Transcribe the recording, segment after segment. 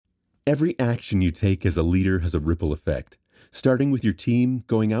Every action you take as a leader has a ripple effect, starting with your team,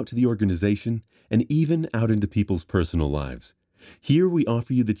 going out to the organization, and even out into people's personal lives. Here we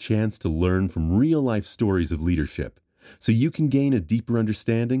offer you the chance to learn from real-life stories of leadership, so you can gain a deeper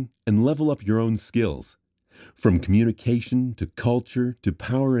understanding and level up your own skills. From communication to culture to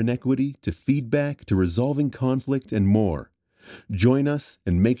power and equity to feedback to resolving conflict and more. Join us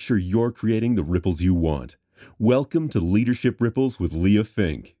and make sure you're creating the ripples you want. Welcome to Leadership Ripples with Leah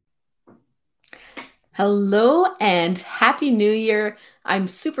Fink. Hello and Happy New Year. I'm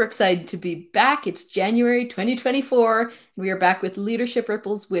super excited to be back. It's January 2024, and we are back with Leadership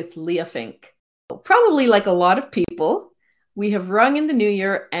Ripples with Leah Fink. Probably like a lot of people, we have rung in the new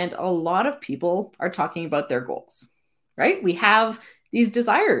year and a lot of people are talking about their goals, right? We have these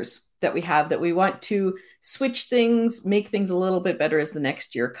desires that we want to switch things, make things a little bit better as the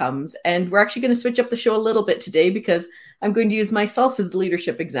next year comes. And we're actually going to switch up the show a little bit today because I'm going to use myself as the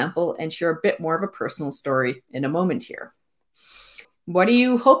leadership example and share a bit more of a personal story in a moment here. What are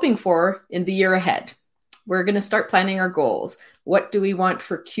you hoping for in the year ahead? We're going to start planning our goals. What do we want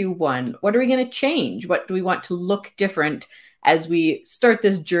for Q1? What are we going to change? What do we want to look different as we start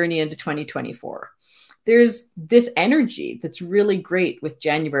this journey into 2024? There's this energy that's really great with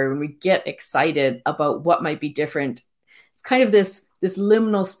January when we get excited about what might be different. It's kind of this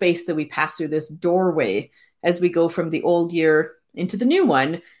liminal space that we pass through, this doorway as we go from the old year into the new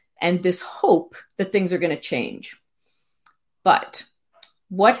one, and this hope that things are going to change. But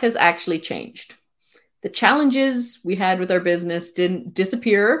what has actually changed? The challenges we had with our business didn't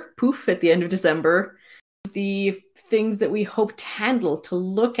disappear, poof, at the end of December. The things that we hoped to handle, to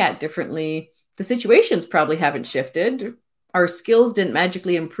look at differently, the situations probably haven't shifted. Our skills didn't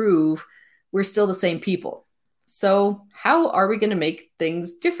magically improve. We're still the same people. So how are we going to make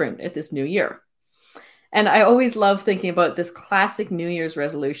things different at this new year? And I always love thinking about this classic New Year's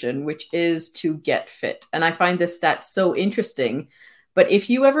resolution, which is to get fit. And I find this stat so interesting. But if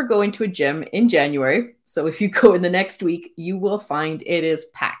you ever go into a gym in January, so if you go in the next week, you will find it is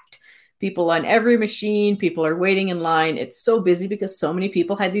packed. People on every machine, people are waiting in line. It's so busy because so many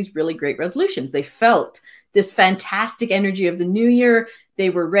people had these really great resolutions. They felt this fantastic energy of the new year.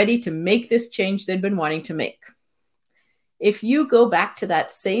 They were ready to make this change they'd been wanting to make. If you go back to that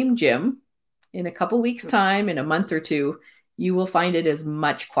same gym in a couple weeks' time, in a month or two, you will find it is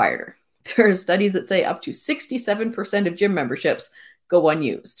much quieter. There are studies that say up to 67% of gym memberships go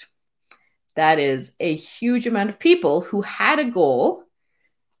unused. That is a huge amount of people who had a goal,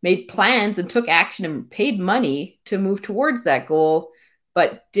 made plans and took action and paid money to move towards that goal,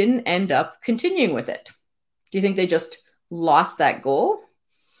 but didn't end up continuing with it. Do you think they just lost that goal?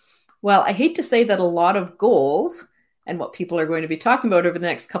 Well, I hate to say that a lot of goals and what people are going to be talking about over the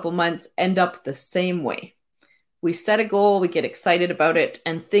next couple months end up the same way. We set a goal, we get excited about it,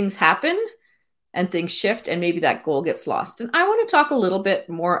 and things happen and things shift, and maybe that goal gets lost. And I want to talk a little bit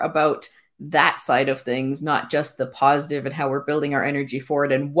more about that side of things, not just the positive and how we're building our energy for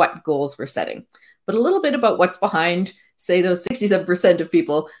it and what goals we're setting, but a little bit about what's behind, say, those 67% of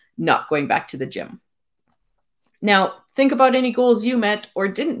people not going back to the gym. Now, think about any goals you met or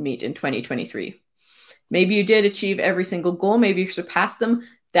didn't meet in 2023. Maybe you did achieve every single goal. Maybe you surpassed them.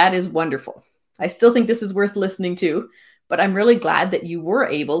 That is wonderful. I still think this is worth listening to, but I'm really glad that you were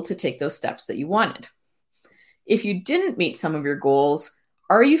able to take those steps that you wanted. If you didn't meet some of your goals,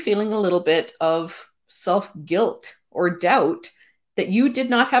 are you feeling a little bit of self-guilt or doubt that you did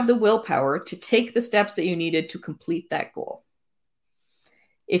not have the willpower to take the steps that you needed to complete that goal?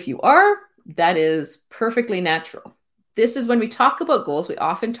 If you are, that is perfectly natural. This is when we talk about goals, we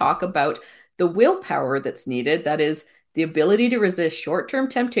often talk about the willpower that's needed, that is the ability to resist short-term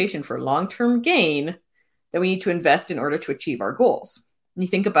temptation for long-term gain that we need to invest in order to achieve our goals. And you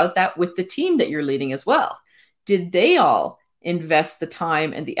think about that with the team that you're leading as well. Did they all invest the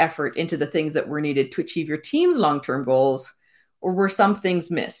time and the effort into the things that were needed to achieve your team's long-term goals, or were some things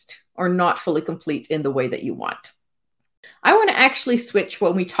missed or not fully complete in the way that you want? I want to actually switch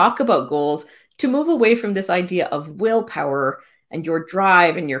when we talk about goals to move away from this idea of willpower and your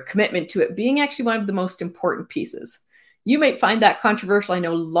drive and your commitment to it being actually one of the most important pieces. You might find that controversial. I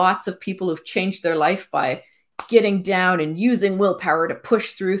know lots of people who've changed their life by getting down and using willpower to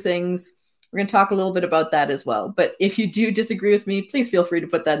push through things. We're going to talk a little bit about that as well. But if you do disagree with me, please feel free to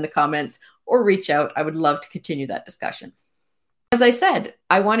put that in the comments or reach out. I would love to continue that discussion. As I said,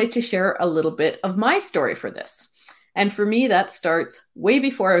 I wanted to share a little bit of my story for this. And for me, that starts way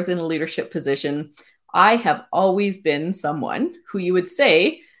before I was in a leadership position. I have always been someone who you would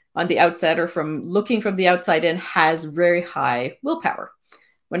say on the outside or from looking from the outside in has very high willpower.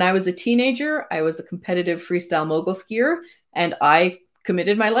 When I was a teenager, I was a competitive freestyle mogul skier, and I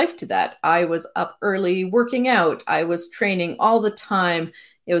committed my life to that. I was up early working out. I was training all the time.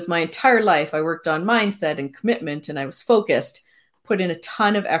 It was my entire life. I worked on mindset and commitment, and I was focused, put in a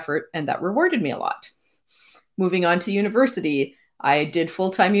ton of effort, and that rewarded me a lot. Moving on to university, I did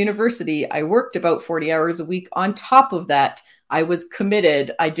full-time university. I worked about 40 hours a week. On top of that, I was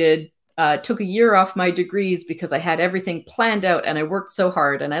committed. I took a year off my degrees because I had everything planned out, and I worked so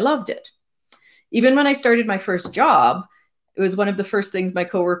hard, and I loved it. Even when I started my first job, it was one of the first things my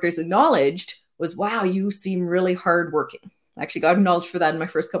coworkers acknowledged was, wow, you seem really hardworking. I actually got acknowledged for that in my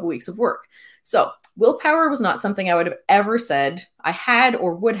first couple of weeks of work. So willpower was not something I would have ever said I had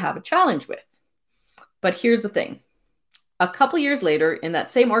or would have a challenge with. But here's the thing. A couple years later, in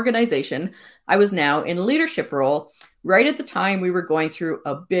that same organization, I was now in a leadership role right at the time we were going through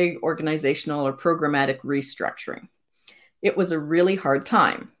a big organizational or programmatic restructuring. It was a really hard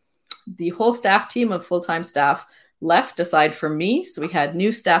time. The whole staff team of full-time staff left aside from me. So we had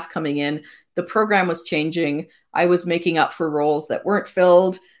new staff coming in. The program was changing. I was making up for roles that weren't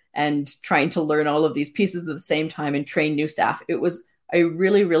filled and trying to learn all of these pieces at the same time and train new staff. It was a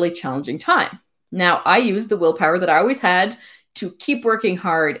really, really challenging time. Now, I used the willpower that I always had to keep working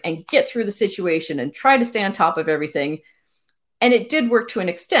hard and get through the situation and try to stay on top of everything. And it did work to an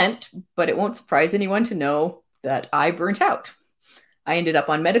extent, but it won't surprise anyone to know that I burnt out. I ended up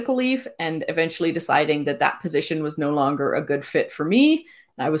on medical leave and eventually deciding that that position was no longer a good fit for me.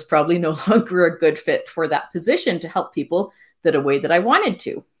 I was probably no longer a good fit for that position to help people the way that I wanted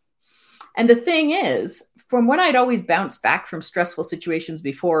to. And the thing is, from when I'd always bounced back from stressful situations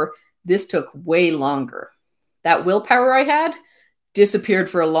before, this took way longer. That willpower I had disappeared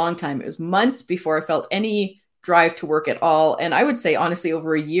for a long time. It was months before I felt any drive to work at all. And I would say, honestly,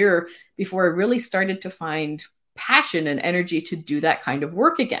 over a year before I really started to find passion and energy to do that kind of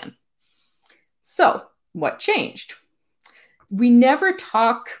work again. So, what changed? We never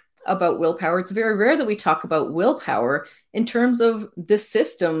talk about willpower. It's very rare that we talk about willpower in terms of the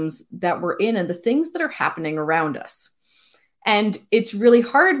systems that we're in and the things that are happening around us. And it's really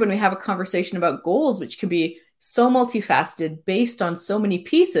hard when we have a conversation about goals, which can be so multifaceted based on so many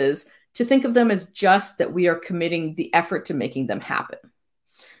pieces, to think of them as just that we are committing the effort to making them happen.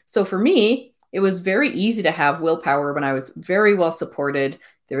 So for me, it was very easy to have willpower when I was very well supported.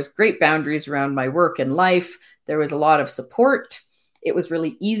 There was great boundaries around my work and life. There was a lot of support. It was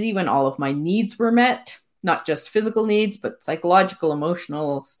really easy when all of my needs were met, not just physical needs, but psychological,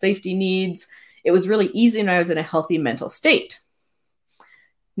 emotional, safety needs. It was really easy when I was in a healthy mental state.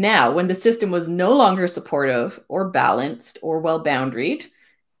 Now, when the system was no longer supportive or balanced or well-boundaried,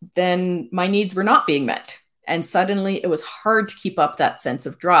 then my needs were not being met. And suddenly it was hard to keep up that sense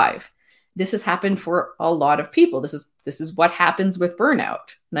of drive. This has happened for a lot of people. This is what happens with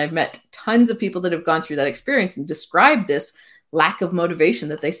burnout. And I've met tons of people that have gone through that experience and described this lack of motivation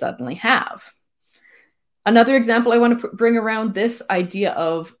that they suddenly have. Another example I want to bring around this idea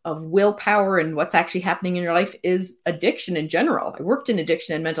of willpower and what's actually happening in your life is addiction in general. I worked in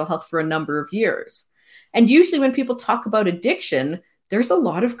addiction and mental health for a number of years. And usually when people talk about addiction, there's a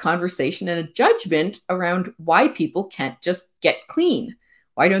lot of conversation and a judgment around why people can't just get clean.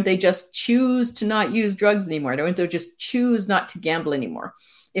 Why don't they just choose to not use drugs anymore? Why don't they just choose not to gamble anymore?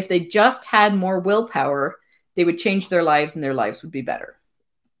 If they just had more willpower, they would change their lives and their lives would be better.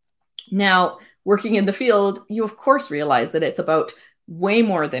 Now, working in the field, you of course realize that it's about way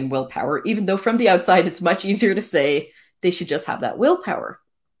more than willpower, even though from the outside, it's much easier to say they should just have that willpower.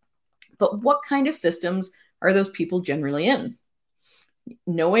 But what kind of systems are those people generally in?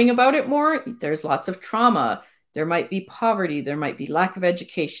 Knowing about it more, there's lots of trauma. There might be poverty. There might be lack of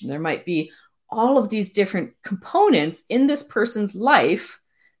education. There might be all of these different components in this person's life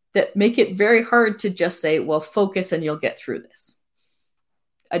that make it very hard to just say, well, focus and you'll get through this.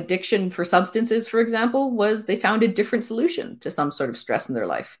 Addiction for substances, for example, was they found a different solution to some sort of stress in their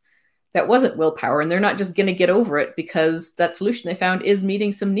life. That wasn't willpower, and they're not just going to get over it because that solution they found is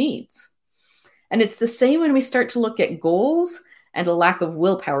meeting some needs. And it's the same when we start to look at goals and a lack of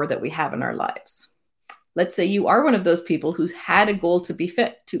willpower that we have in our lives. Let's say you are one of those people who's had a goal to be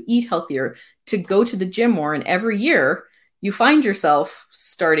fit, to eat healthier, to go to the gym more, and every year you find yourself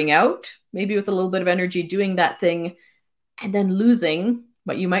starting out, maybe with a little bit of energy, doing that thing, and then losing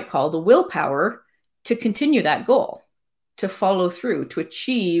what you might call the willpower to continue that goal, to follow through, to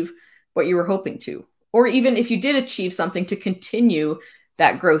achieve what you were hoping to. Or even if you did achieve something, to continue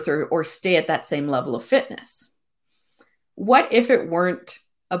that growth or stay at that same level of fitness. What if it weren't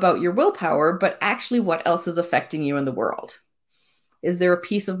about your willpower, but actually what else is affecting you in the world? Is there a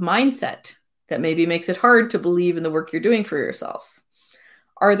piece of mindset that maybe makes it hard to believe in the work you're doing for yourself?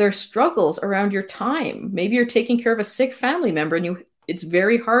 Are there struggles around your time? Maybe you're taking care of a sick family member and you It's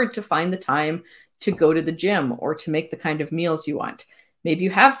very hard to find the time to go to the gym or to make the kind of meals you want. Maybe you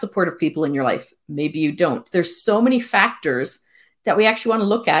have supportive people in your life. Maybe you don't. There's so many factors that we actually want to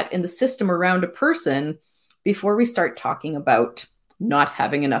look at in the system around a person before we start talking about not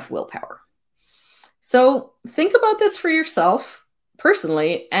having enough willpower. So think about this for yourself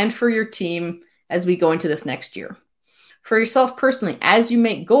personally and for your team as we go into this next year. For yourself personally, as you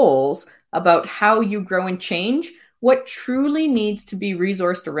make goals about how you grow and change, what truly needs to be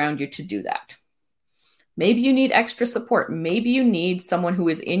resourced around you to do that? Maybe you need extra support. Maybe you need someone who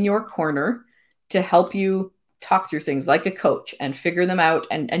is in your corner to help you talk through things like a coach and figure them out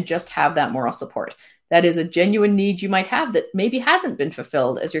and just have that moral support. That is a genuine need you might have that maybe hasn't been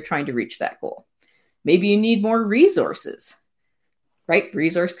fulfilled as you're trying to reach that goal. Maybe you need more resources, right?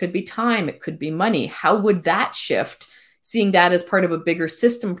 Resource could be time. It could be money. How would that shift, seeing that as part of a bigger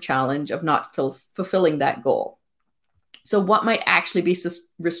system challenge of not fulfilling that goal? So what might actually be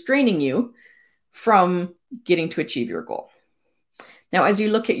restraining you from getting to achieve your goal? Now, as you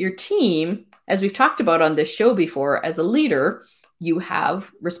look at your team, as we've talked about on this show before, as a leader, you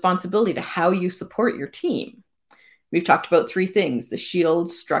have responsibility to how you support your team. We've talked about three things: the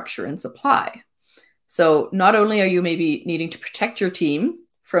shield, structure, and supply. So not only are you maybe needing to protect your team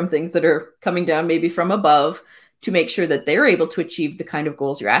from things that are coming down maybe from above to make sure that they're able to achieve the kind of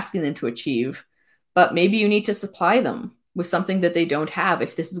goals you're asking them to achieve, but maybe you need to supply them with something that they don't have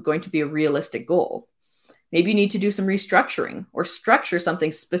if this is going to be a realistic goal. Maybe you need to do some restructuring or structure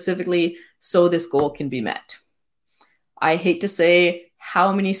something specifically so this goal can be met. I hate to say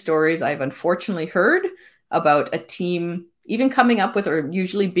how many stories I've unfortunately heard about a team even coming up with or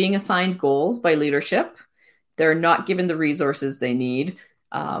usually being assigned goals by leadership. They're not given the resources they need.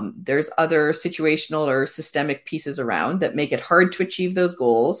 There's other situational or systemic pieces around that make it hard to achieve those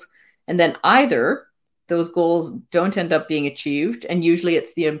goals. And then either those goals don't end up being achieved, and usually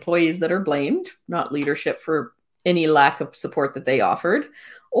it's the employees that are blamed, not leadership for any lack of support that they offered,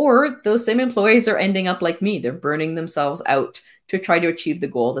 or those same employees are ending up like me. They're burning themselves out to try to achieve the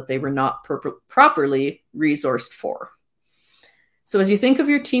goal that they were not properly resourced for. So as you think of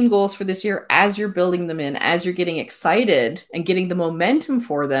your team goals for this year, as you're building them in, as you're getting excited and getting the momentum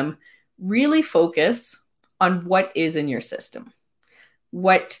for them, really focus on what is in your system.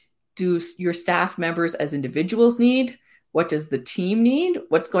 What do your staff members as individuals need? What does the team need?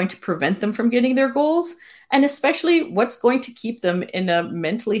 What's going to prevent them from getting their goals? And especially what's going to keep them in a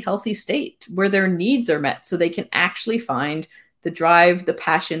mentally healthy state where their needs are met so they can actually find the drive, the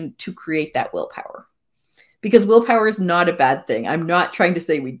passion to create that willpower. Because willpower is not a bad thing. I'm not trying to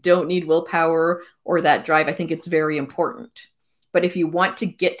say we don't need willpower or that drive. I think it's very important. But if you want to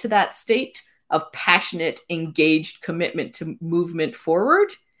get to that state of passionate, engaged commitment to movement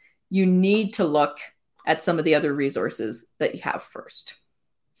forward, you need to look at some of the other resources that you have first.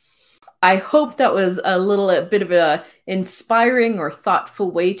 I hope that was a bit of a inspiring or thoughtful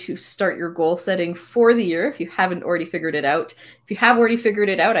way to start your goal setting for the year if you haven't already figured it out. If you have already figured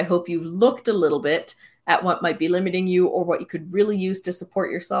it out, I hope you've looked a little bit at what might be limiting you or what you could really use to support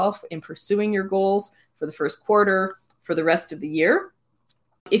yourself in pursuing your goals for the first quarter, for the rest of the year.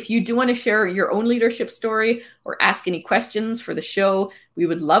 If you do want to share your own leadership story or ask any questions for the show, we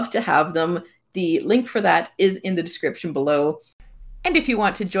would love to have them. The link for that is in the description below. And if you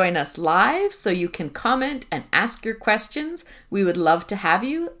want to join us live so you can comment and ask your questions, we would love to have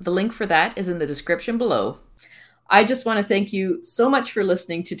you. The link for that is in the description below. I just want to thank you so much for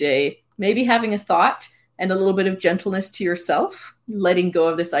listening today. Maybe having a thought and a little bit of gentleness to yourself, letting go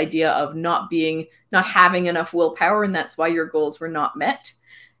of this idea of not having enough willpower, and that's why your goals were not met.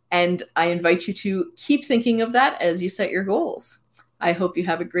 And I invite you to keep thinking of that as you set your goals. I hope you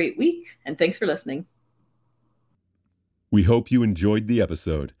have a great week, and thanks for listening. We hope you enjoyed the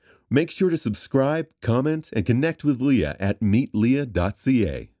episode. Make sure to subscribe, comment, and connect with Leah at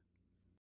meetleah.ca.